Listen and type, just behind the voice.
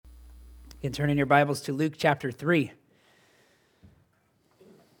You can turn in your Bibles to Luke chapter 3.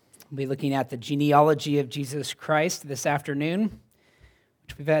 We'll be looking at the genealogy of Jesus Christ this afternoon,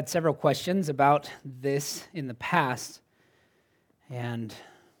 which we've had several questions about this in the past. And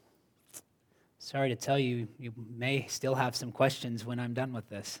sorry to tell you, you may still have some questions when I'm done with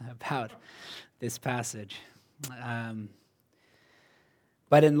this about this passage.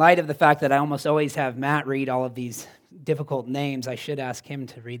 But in light of the fact that I almost always have Matt read all of these difficult names, I should ask him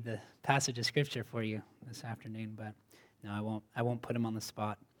to read the passage of Scripture for you this afternoon, but no, I won't put him on the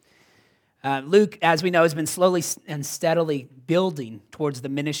spot. Luke, as we know, has been slowly and steadily building towards the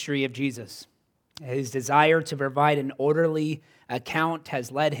ministry of Jesus. His desire to provide an orderly account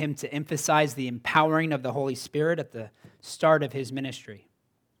has led him to emphasize the empowering of the Holy Spirit at the start of his ministry,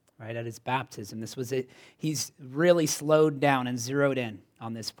 right, at his baptism. This was it. He's really slowed down and zeroed in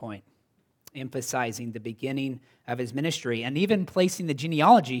on this point, emphasizing the beginning of his ministry and even placing the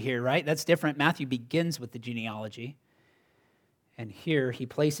genealogy here, right? That's different. Matthew begins with the genealogy, and here he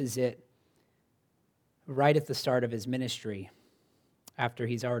places it right at the start of his ministry after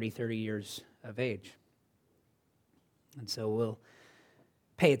he's already 30 years of age. And so we'll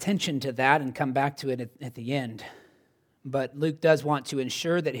pay attention to that and come back to it at the end. But Luke does want to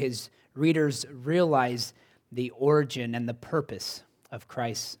ensure that his readers realize the origin and the purpose of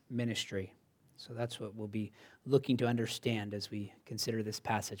Christ's ministry. So that's what we'll be looking to understand as we consider this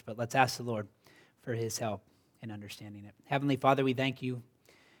passage. But let's ask the Lord for his help in understanding it. Heavenly Father, we thank you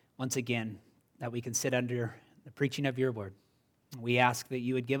once again that we can sit under the preaching of your word. We ask that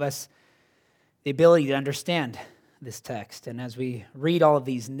you would give us the ability to understand this text. And as we read all of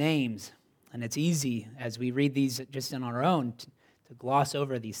these names, and it's easy as we read these just on our own to gloss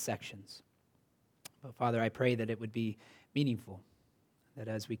over these sections. But Father, I pray that it would be meaningful, that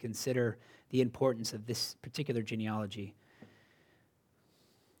as we consider the importance of this particular genealogy,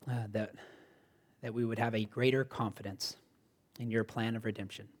 that we would have a greater confidence in your plan of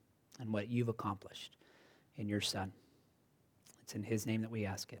redemption and what you've accomplished in your Son. It's in his name that we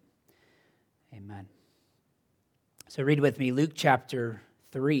ask it. Amen. So read with me Luke chapter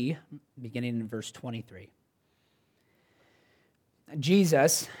 3, beginning in verse 23.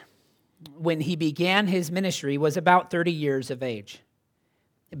 Jesus, when he began his ministry, was about 30 years of age,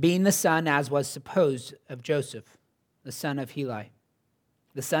 being the son, as was supposed, of Joseph, the son of Heli,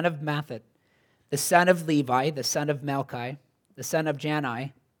 the son of Matthat, the son of Levi, the son of Melchi, the son of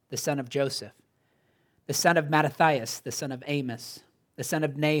Janai, the son of Joseph, the son of Mattathias, the son of Amos, the son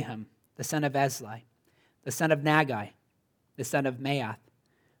of Nahum, the son of Esli, the son of Nagai, the son of Maath,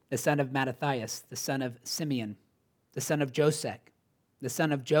 the son of Mattathias, the son of Simeon, the son of Josech, the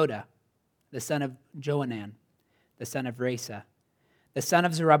son of Joda, the son of Joanan, the son of Resa, the son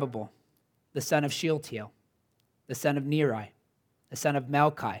of Zerubbabel, the son of Shealtiel, the son of Neri, the son of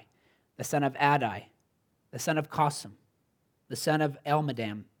Melchi, the son of Adai, the son of Cosam, the son of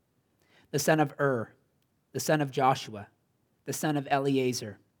Elmadam, the son of the son of Joshua, the son of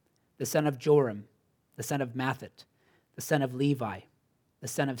Eleazar, the son of Joram, the son of Matthat, the son of Levi, the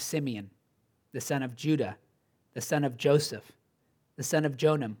son of Simeon, the son of Judah, the son of Joseph, the son of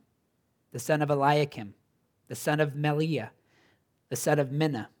Jonam, the son of Eliakim, the son of Meliah, the son of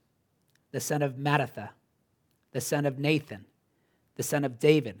Minna, the son of Mattatha, the son of Nathan, the son of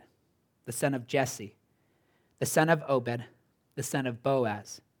David, the son of Jesse, the son of Obed, the son of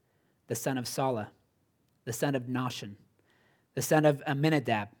Boaz, the son of Salah, the son of Nahshon, the son of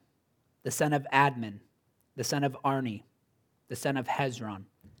Amminadab, the son of Admin, the son of Arni, the son of Hezron,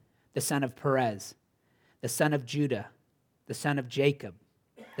 the son of Perez, the son of Judah, the son of Jacob,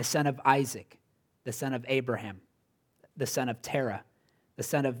 the son of Isaac, the son of Abraham, the son of Terah, the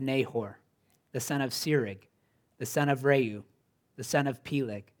son of Nahor, the son of Serug, the son of Reu, the son of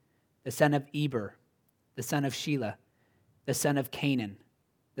Peleg, the son of Eber, the son of Shelah, the son of Canaan,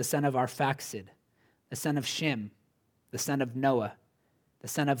 the son of Arphaxad, the son of Shem, the son of Noah, the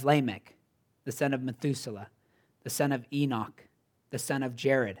son of Lamech, the son of Methuselah, the son of Enoch, the son of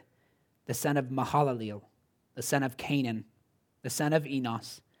Jared, the son of Mahalaleel, the son of Canaan, the son of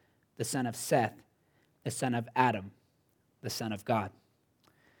Enos, the son of Seth, the son of Adam, the son of God.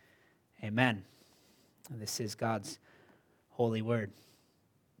 Amen. This is God's holy word.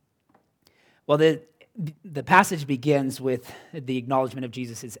 Well, the passage begins with the acknowledgement of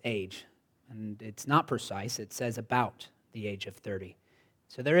Jesus' age. And it's not precise. It says about the age of 30.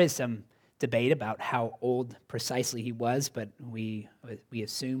 So there is some debate about how old precisely he was, but we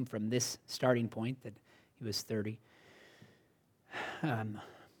assume from this starting point that he was 30. And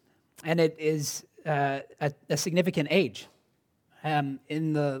it is a significant age.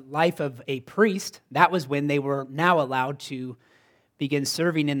 In the life of a priest, that was when they were now allowed to begins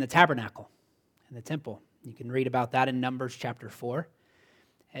serving in the tabernacle, in the temple. You can read about that in Numbers chapter 4.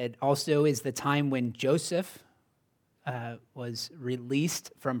 It also is the time when Joseph was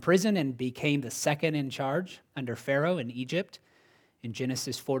released from prison and became the second in charge under Pharaoh in Egypt. In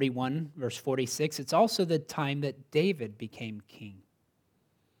Genesis 41, verse 46, it's also the time that David became king.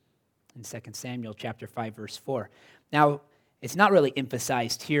 In 2 Samuel chapter 5, verse 4. Now, it's not really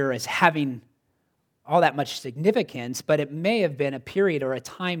emphasized here as having all that much significance, but it may have been a period or a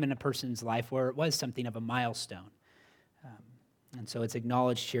time in a person's life where it was something of a milestone. And so it's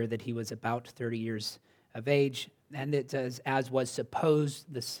acknowledged here that he was about 30 years of age, and it says, as was supposed,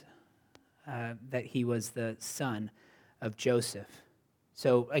 that he was the son of Joseph.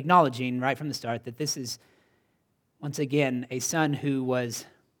 So acknowledging right from the start that this is, once again, a son who was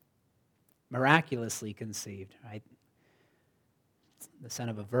miraculously conceived, right? The son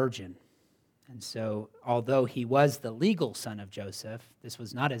of a virgin. And so, although he was the legal son of Joseph, this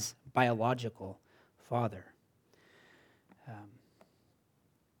was not his biological father.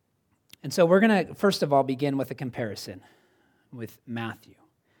 And so we're going to, first of all, begin with a comparison with Matthew.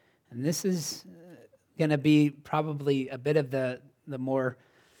 And this is going to be probably a bit of the more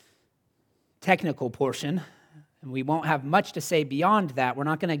technical portion. And we won't have much to say beyond that. We're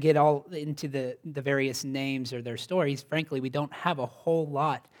not going to get all into the various names or their stories. Frankly, we don't have a whole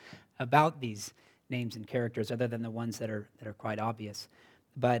lot about these names and characters other than the ones that are quite obvious.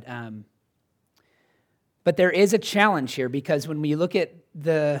 But there is a challenge here because when we look at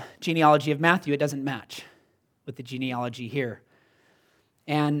the genealogy of Matthew, it doesn't match with the genealogy here.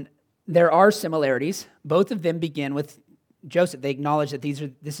 And there are similarities. Both of them begin with Joseph. They acknowledge that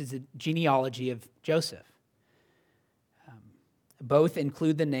this is a genealogy of Joseph. Both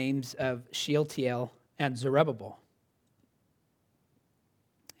include the names of Shealtiel and Zerubbabel.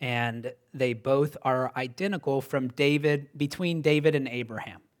 And they both are identical between David and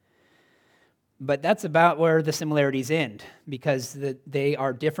Abraham. But that's about where the similarities end, because they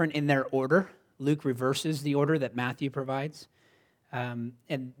are different in their order. Luke reverses the order that Matthew provides.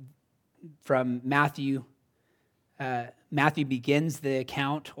 And from Matthew begins the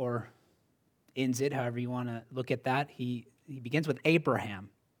account, or ends it, however you want to look at that. He begins with Abraham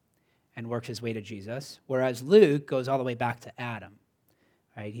and works his way to Jesus, whereas Luke goes all the way back to Adam.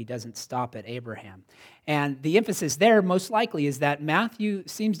 Right? He doesn't stop at Abraham. And the emphasis there most likely is that Matthew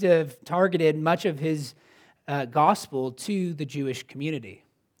seems to have targeted much of his gospel to the Jewish community.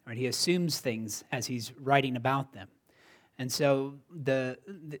 Right? He assumes things as he's writing about them. And so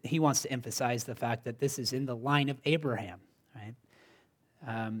he wants to emphasize the fact that this is in the line of Abraham. Right?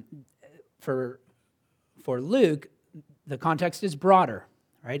 For Luke, the context is broader.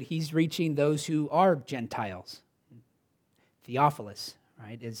 Right? He's reaching those who are Gentiles. Theophilus,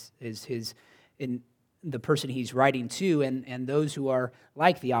 right, is the person he's writing to, and those who are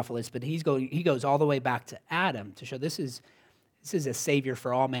like Theophilus, but he goes all the way back to Adam to show this is a savior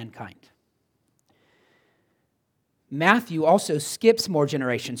for all mankind. Matthew also skips more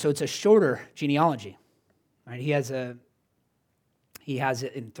generations, so it's a shorter genealogy. Right? He has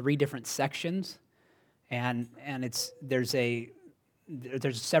it in 3 different sections, and there's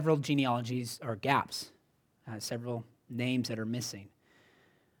several genealogies or gaps, several names that are missing.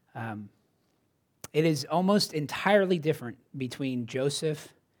 It is almost entirely different between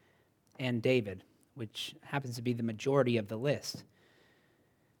Joseph and David, which happens to be the majority of the list.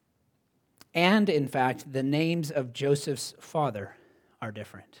 And, in fact, the names of Joseph's father are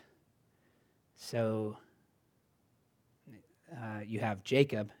different. So you have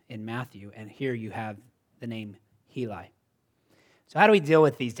Jacob in Matthew, and here you have the name Heli. So how do we deal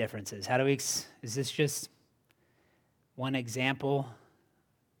with these differences? Is this just one example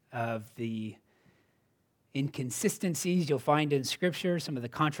of the inconsistencies you'll find in Scripture, some of the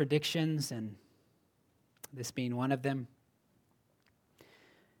contradictions, and this being one of them?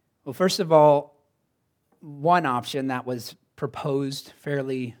 Well, first of all, one option that was proposed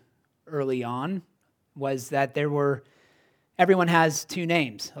fairly early on was that everyone has 2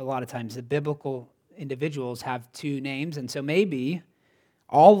 names. A lot of times the biblical individuals have 2 names, and so maybe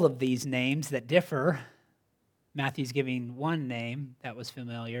all of these names that differ, Matthew's giving one name that was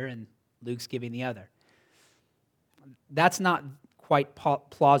familiar, and Luke's giving the other. That's not quite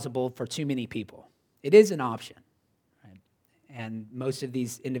plausible for too many people. It is an option, right? And most of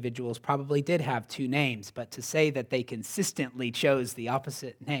these individuals probably did have 2 names, but to say that they consistently chose the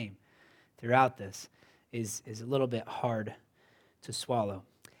opposite name throughout this is a little bit hard to swallow.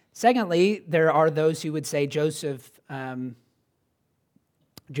 Secondly, there are those who would say Joseph's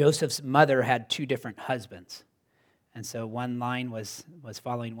mother had 2 different husbands. And so one line was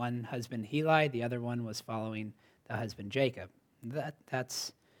following one husband, Heli, the other one was following the husband, Jacob.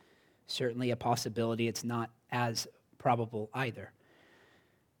 That's certainly a possibility. It's not as probable either.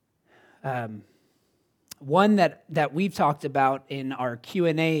 One that we've talked about in our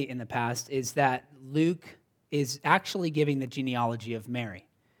Q&A in the past is that Luke is actually giving the genealogy of Mary.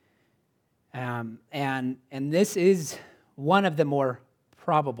 And this is one of the more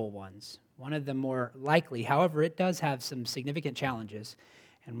probable ones, one of the more likely. However, it does have some significant challenges.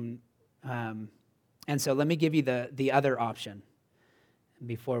 And so let me give you the other option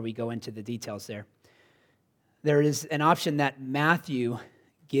before we go into the details there. There is an option that Matthew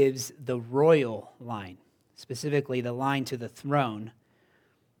gives the royal line, specifically the line to the throne,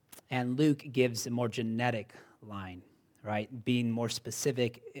 and Luke gives a more genetic line, right? Being more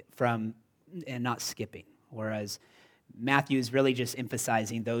specific from and not skipping, whereas Matthew is really just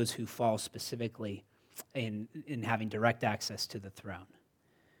emphasizing those who fall specifically in having direct access to the throne.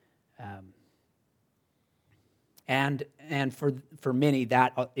 And for many,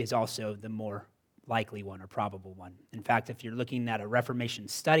 that is also the more likely one or probable one. In fact, if you're looking at a Reformation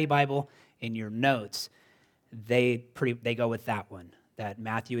study Bible in your notes, they go with that one, that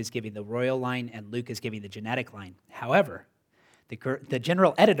Matthew is giving the royal line and Luke is giving the genetic line. However, the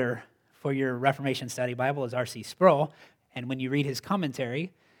general editor for your Reformation study Bible is R.C. Sproul, and when you read his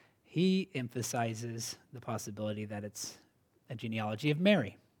commentary, he emphasizes the possibility that it's a genealogy of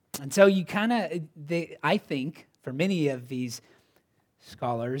Mary. And so you I think, for many of these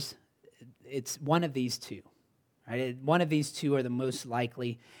scholars, it's one of these two, right? One of these two are the most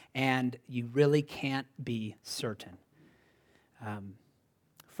likely, and you really can't be certain.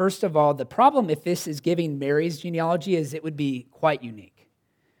 First of all, the problem if this is giving Mary's genealogy is it would be quite unique.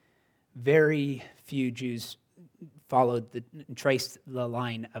 Very few Jews traced the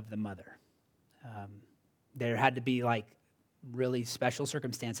line of the mother. There had to be really special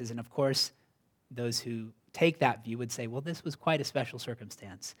circumstances, and of course, those who take that view would say, well, this was quite a special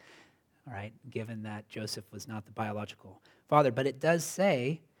circumstance, all right, given that Joseph was not the biological father. But it does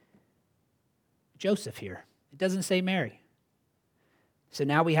say Joseph here. It doesn't say Mary. So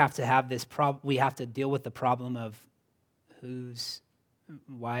now we have to have this we have to deal with the problem of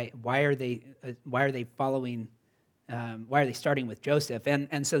why are they following why are they starting with Joseph?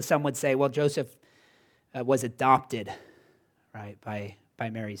 And so some would say, well, Joseph was adopted, right, by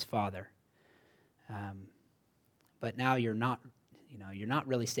Mary's father. But now you're not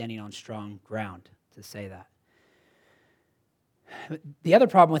really standing on strong ground to say that. The other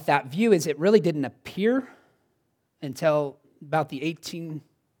problem with that view is it really didn't appear until about the 19th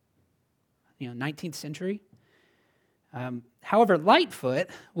century. However, Lightfoot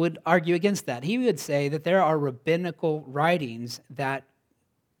would argue against that. He would say that there are rabbinical writings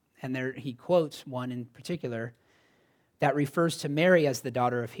he quotes one in particular, that refers to Mary as the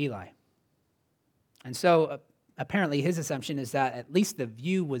daughter of Heli. And so apparently his assumption is that at least the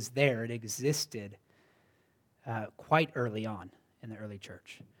view was there. It existed quite early on in the early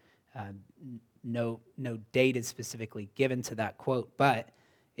church. No date is specifically given to that quote, but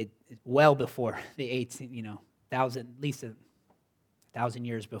it well before the at least 1,000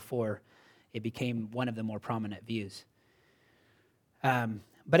 years before it became one of the more prominent views.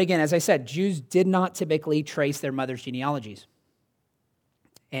 But again, as I said, Jews did not typically trace their mother's genealogies.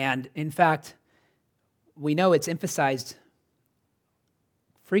 And in fact, we know it's emphasized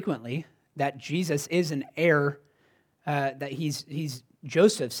frequently that Jesus is an heir, that he's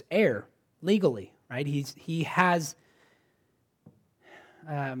Joseph's heir legally, right? He has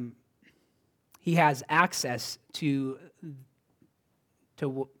access to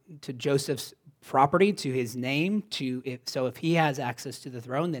Joseph's property, to his name. So if he has access to the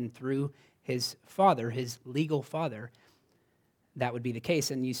throne, then through his father, his legal father, that would be the case.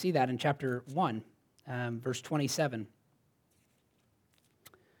 And you see that in chapter 1, verse 27.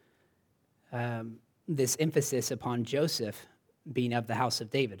 This emphasis upon Joseph being of the house of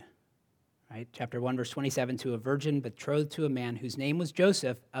David. Right? Chapter 1, verse 27, to a virgin betrothed to a man whose name was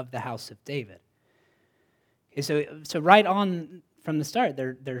Joseph of the house of David. Okay, so right on from the start,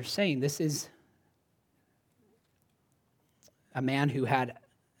 they're saying this is a man who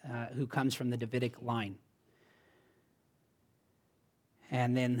comes from the Davidic line.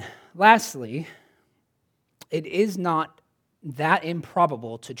 And then lastly, it is not that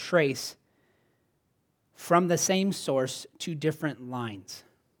improbable to trace from the same source two different lines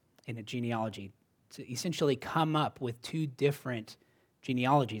in a genealogy, to essentially come up with two different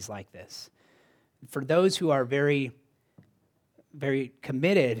genealogies like this. For those who are very, very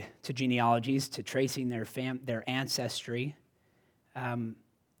committed to genealogies, to tracing their ancestry,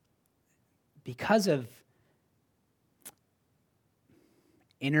 because of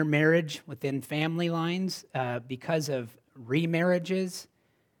intermarriage within family lines, because of remarriages,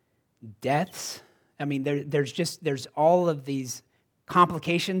 deaths. I mean, there's all of these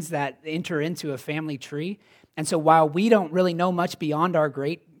complications that enter into a family tree. And so while we don't really know much beyond our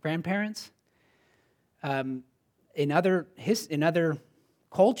great-grandparents, in other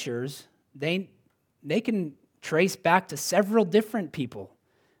cultures, they can trace back to several different people,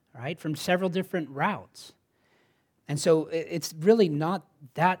 right, from several different routes. And so it's really not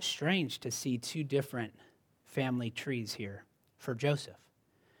that strange to see two different family trees here for Joseph.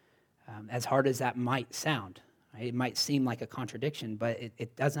 As hard as that might sound, right? It might seem like a contradiction, but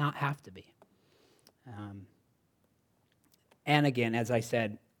it does not have to be. And again, as I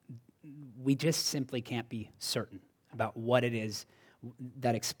said, we just simply can't be certain about what it is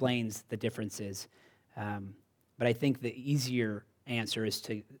that explains the differences. But I think the easier answer is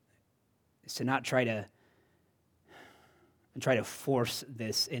to not try to force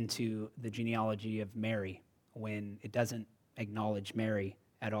this into the genealogy of Mary when it doesn't acknowledge Mary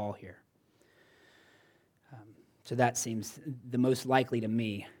at all here. So that seems the most likely to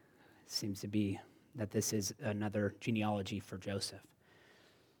me, seems to be that this is another genealogy for Joseph.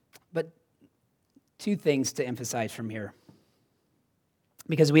 But two things to emphasize from here,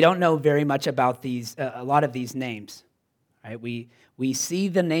 because we don't know very much about a lot of these names. Right? We see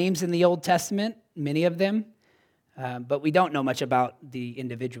the names in the Old Testament, many of them, but we don't know much about the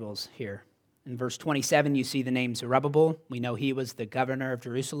individuals here. In verse 27, you see the name Zerubbabel. We know he was the governor of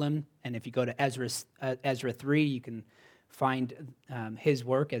Jerusalem. And if you go to Ezra 3, you can find his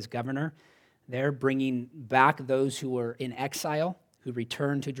work as governor there, bringing back those who were in exile, who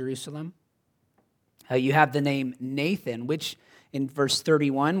returned to Jerusalem. You have the name Nathan, which in verse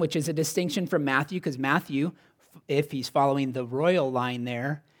 31, which is a distinction from Matthew, because Matthew, if he's following the royal line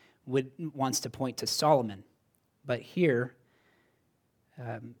there, wants to point to Solomon. But here,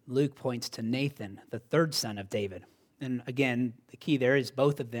 Luke points to Nathan, the third son of David. And again, the key there is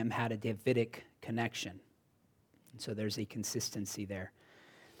both of them had a Davidic connection. And so there's a consistency there.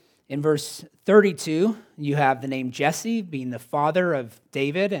 In verse 32, you have the name Jesse being the father of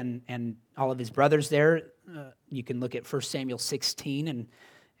David and all of his brothers there. You can look at 1 Samuel 16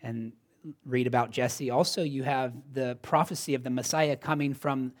 and read about Jesse. Also, you have the prophecy of the Messiah coming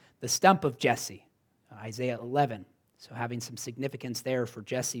from the stump of Jesse, Isaiah 11. So having some significance there for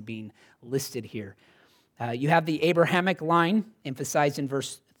Jesse being listed here. You have the Abrahamic line emphasized in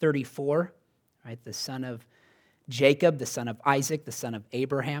verse 34, right? The son of Jacob, the son of Isaac, the son of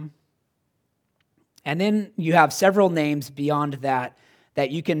Abraham. And then you have several names beyond that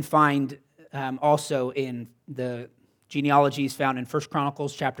you can find also in the genealogies found in 1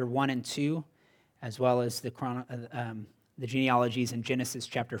 Chronicles chapter 1 and 2, as well as the genealogies in Genesis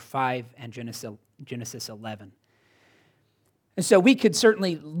chapter 5 and Genesis 11. And so we could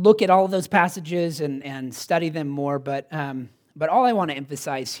certainly look at all of those passages and study them more, but all I want to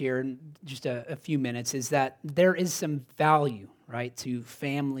emphasize here in just a few minutes is that there is some value, right, to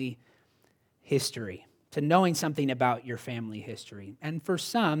family history, to knowing something about your family history. And for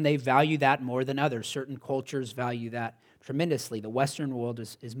some, they value that more than others. Certain cultures value that tremendously. The Western world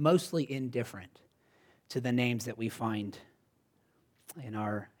is mostly indifferent to the names that we find in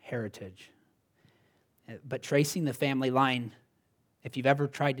our heritage. But tracing the family line, if you've ever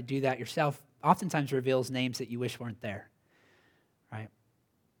tried to do that yourself, oftentimes reveals names that you wish weren't there, right?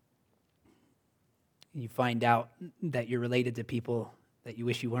 You find out that you're related to people that you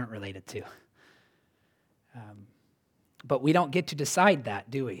wish you weren't related to. But we don't get to decide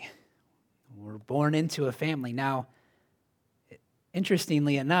that, do we? We're born into a family. Now,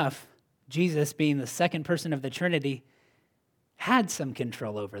 interestingly enough, Jesus, being the second person of the Trinity, had some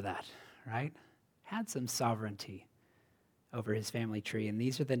control over that, right? Had some sovereignty over his family tree, and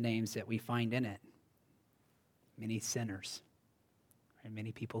these are the names that we find in it. Many sinners, and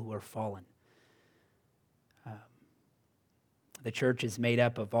many people who are fallen. The church is made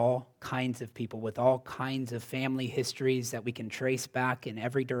up of all kinds of people with all kinds of family histories that we can trace back in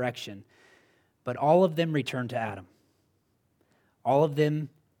every direction, but all of them return to Adam. All of them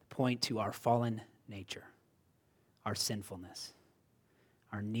point to our fallen nature, our sinfulness,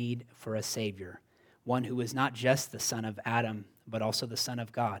 our need for a Savior, one who is not just the son of Adam, but also the Son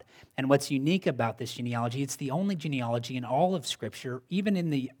of God. And what's unique about this genealogy, it's the only genealogy in all of Scripture, even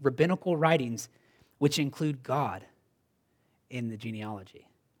in the rabbinical writings, which include God in the genealogy,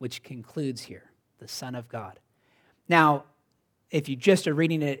 which concludes here, the Son of God. Now, if you just are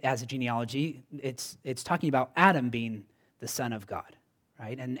reading it as a genealogy, it's talking about Adam being the Son of God,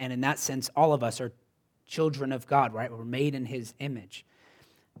 right? And in that sense, all of us are children of God, right? We're made in his image.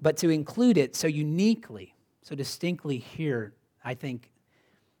 But to include it so uniquely, so distinctly here, I think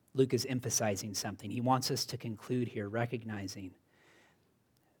Luke is emphasizing something. He wants us to conclude here recognizing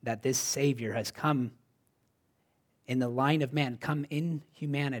that this Savior has come in the line of man, come in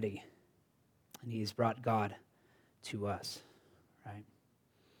humanity, and he has brought God to us, right?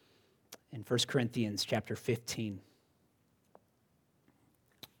 In 1 Corinthians chapter 15,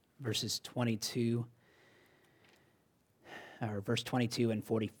 verse 22 and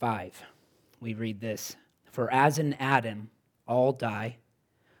 45, we read this: "For as in Adam all die,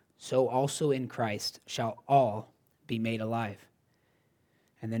 so also in Christ shall all be made alive."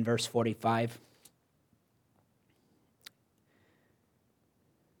 And then verse 45,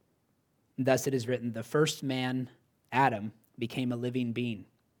 "Thus it is written, the first man, Adam, became a living being.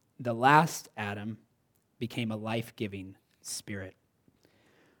 The last Adam became a life-giving spirit."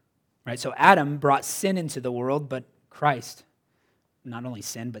 Right? So Adam brought sin into the world, but Christ, not only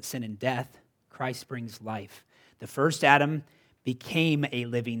sin, but sin and death, Christ brings life. The first Adam became a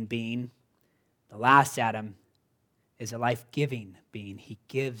living being. The last Adam is a life-giving being. He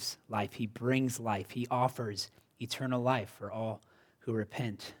gives life. He brings life. He offers eternal life for all who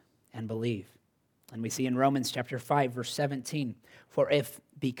repent and believe. And we see in Romans chapter 5, verse 17, "For if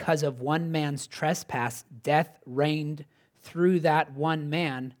because of one man's trespass death reigned through that one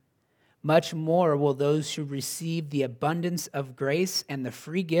man, much more will those who receive the abundance of grace and the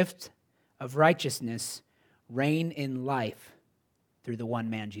free gift of righteousness reign in life through the one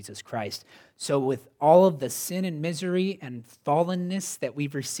man, Jesus Christ." So with all of the sin and misery and fallenness that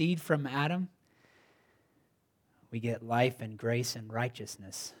we've received from Adam, we get life and grace and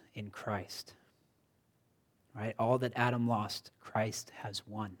righteousness in Christ. Right? All that Adam lost, Christ has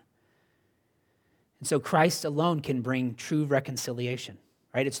won. And so Christ alone can bring true reconciliation.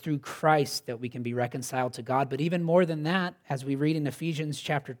 Right? It's through Christ that we can be reconciled to God. But even more than that, as we read in Ephesians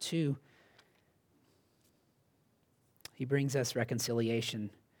chapter 2, he brings us reconciliation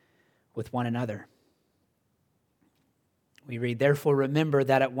with one another. We read, "Therefore remember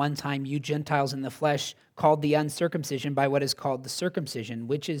that at one time you Gentiles in the flesh called the uncircumcision by what is called the circumcision,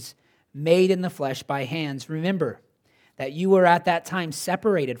 which is made in the flesh by hands. Remember that you were at that time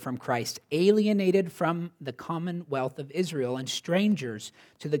separated from Christ, alienated from the commonwealth of Israel, and strangers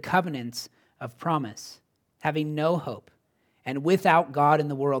to the covenants of promise, having no hope, and without God in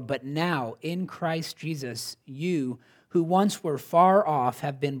the world. But now, in Christ Jesus, you, who once were far off,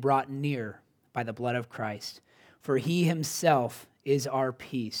 have been brought near by the blood of Christ. For he himself is our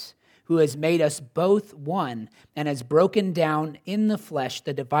peace, who has made us both one and has broken down in the flesh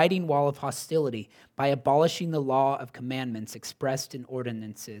the dividing wall of hostility by abolishing the law of commandments expressed in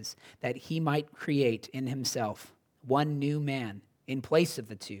ordinances, that he might create in himself one new man in place of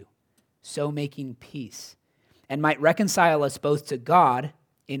the two, so making peace, and might reconcile us both to God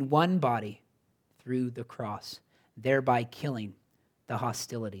in one body through the cross, thereby killing the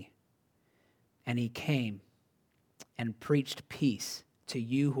hostility. And he came and preached peace to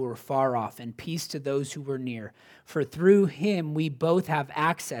you who were far off, and peace to those who were near. For through him we both have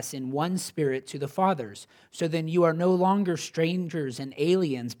access in one spirit to the Father's. So then you are no longer strangers and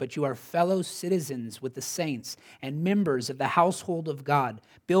aliens, but you are fellow citizens with the saints and members of the household of God,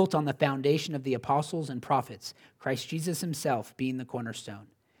 built on the foundation of the apostles and prophets, Christ Jesus himself being the cornerstone,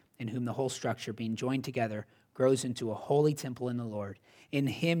 in whom the whole structure, being joined together, grows into a holy temple in the Lord. In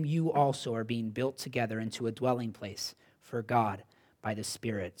him you also are being built together into a dwelling place for God by the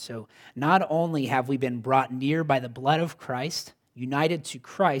Spirit. So not only have we been brought near by the blood of Christ, united to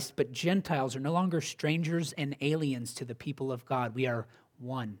Christ, but Gentiles are no longer strangers and aliens to the people of God. We are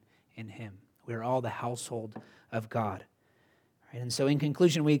one in him. We are all the household of God. Right? And so in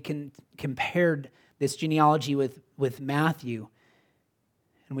conclusion, we compared this genealogy with Matthew,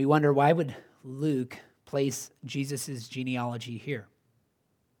 and we wonder, why would Luke place Jesus' genealogy here?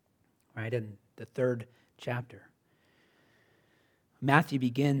 Right, in the 3rd chapter. Matthew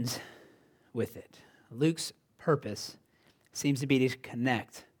begins with it. Luke's purpose seems to be to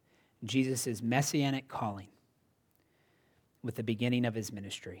connect Jesus' messianic calling with the beginning of his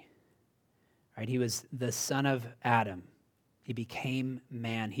ministry. Right? He was the son of Adam. He became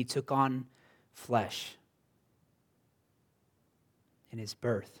man. He took on flesh in his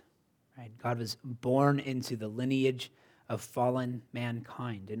birth. Right? God was born into the lineage of fallen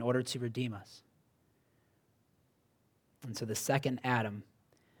mankind in order to redeem us. And so the second Adam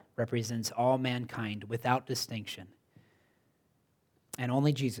represents all mankind without distinction. And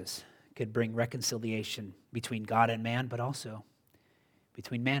only Jesus could bring reconciliation between God and man, but also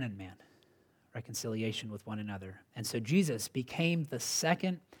between man and man, reconciliation with one another. And so Jesus became the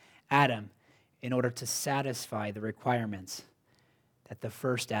second Adam in order to satisfy the requirements that the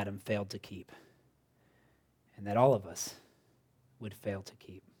first Adam failed to keep, and that all of us would fail to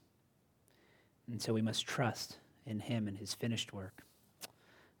keep. And so we must trust in him and his finished work.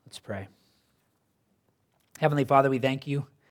 Let's pray. Heavenly Father, we thank you